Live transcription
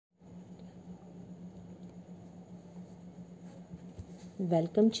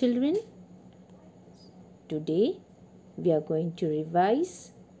Welcome children. Today we are going to revise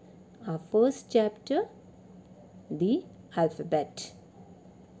our first chapter, the alphabet.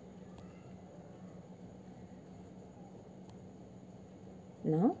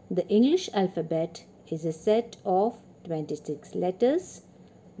 Now the English alphabet is a set of 26 letters,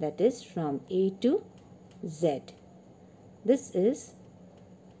 that is from A to Z. This is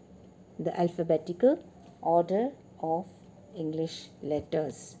the alphabetical order of English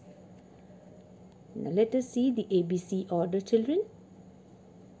letters. Now let us see the ABC order, children.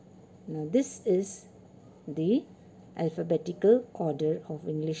 Now this is the alphabetical order of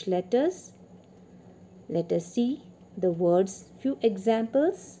English letters. Let us see the words, few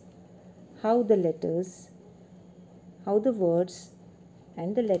examples, how the words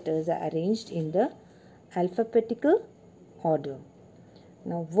and the letters are arranged in the alphabetical order.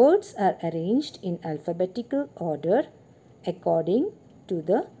 Now words are arranged in alphabetical order according to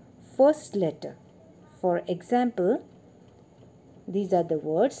the first letter. For example, these are the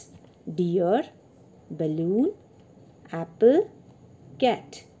words deer, balloon, apple,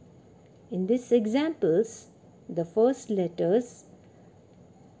 cat. In these examples, the first letters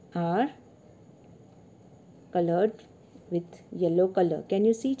are colored with yellow color. Can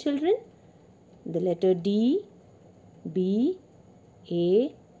you see, children? The letter D, B,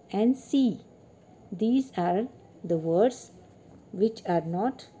 A and C. These are the words which are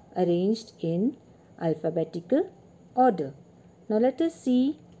not arranged in alphabetical order. Now let us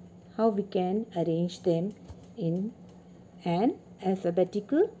see how we can arrange them in an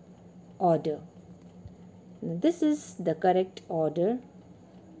alphabetical order. Now this is the correct order.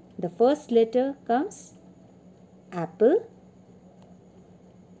 The first letter comes apple,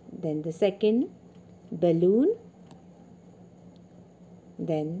 then the second balloon,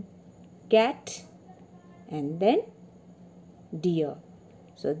 then cat, and then deer.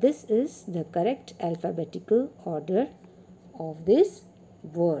 So this is the correct alphabetical order of these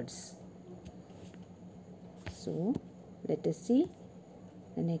words. So let us see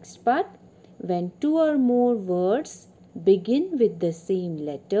the next part. When two or more words begin with the same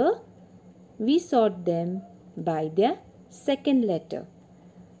letter, we sort them by their second letter.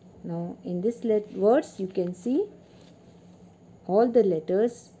 Now in this words you can see all the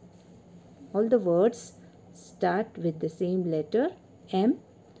words start with the same letter M.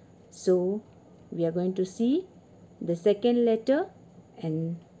 So we are going to see the second letter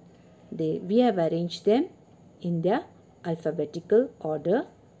and we have arranged them in their alphabetical order.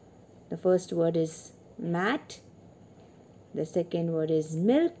 The first word is mat, the second word is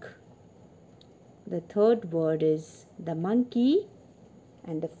milk, the third word is the monkey,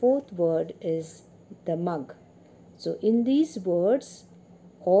 and the fourth word is the mug. So in these words,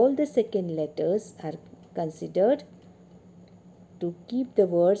 all the second letters are considered to keep the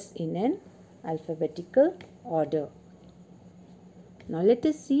words in an alphabetical order. Now let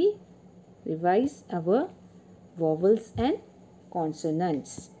us revise our vowels and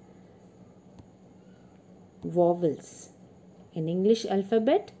consonants. Vowels. In English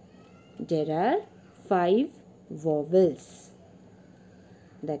alphabet, there are 5 vowels.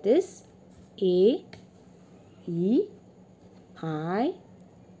 That is A, E, I,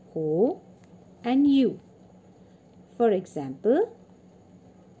 O and U. For example,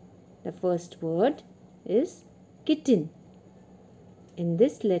 the first word is kitten. In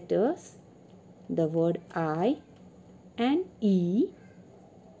these letters, the word I and E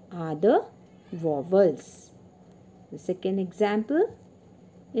are the vowels. The second example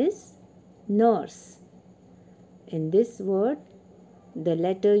is nurse. In this word, the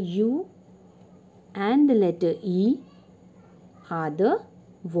letter U and the letter E are the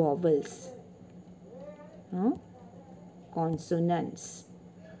vowels. Consonants.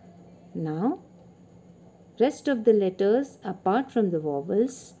 Now, rest of the letters apart from the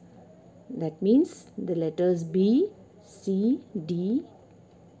vowels, that means the letters B, C, D,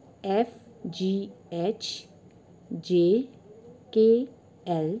 F, G, H, J, K,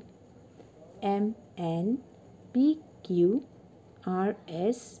 L, M, N, P, Q, R,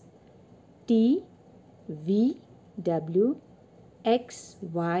 S, T, V, W, X,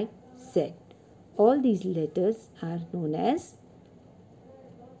 Y, Z. All these letters are known as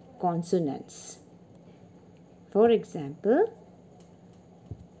consonants. For example,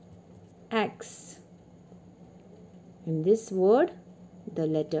 X. In this word, the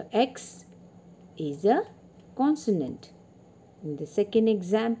letter X is a consonant. In the second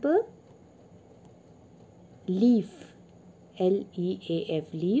example, leaf. L-E-A-F,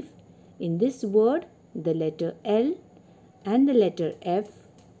 leaf. In this word, the letter L and the letter F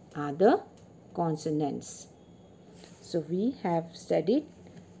are the consonants. So we have studied,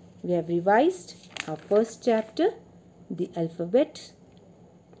 we have revised our first chapter, the alphabet.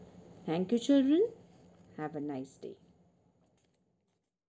 Thank you, children. Have a nice day.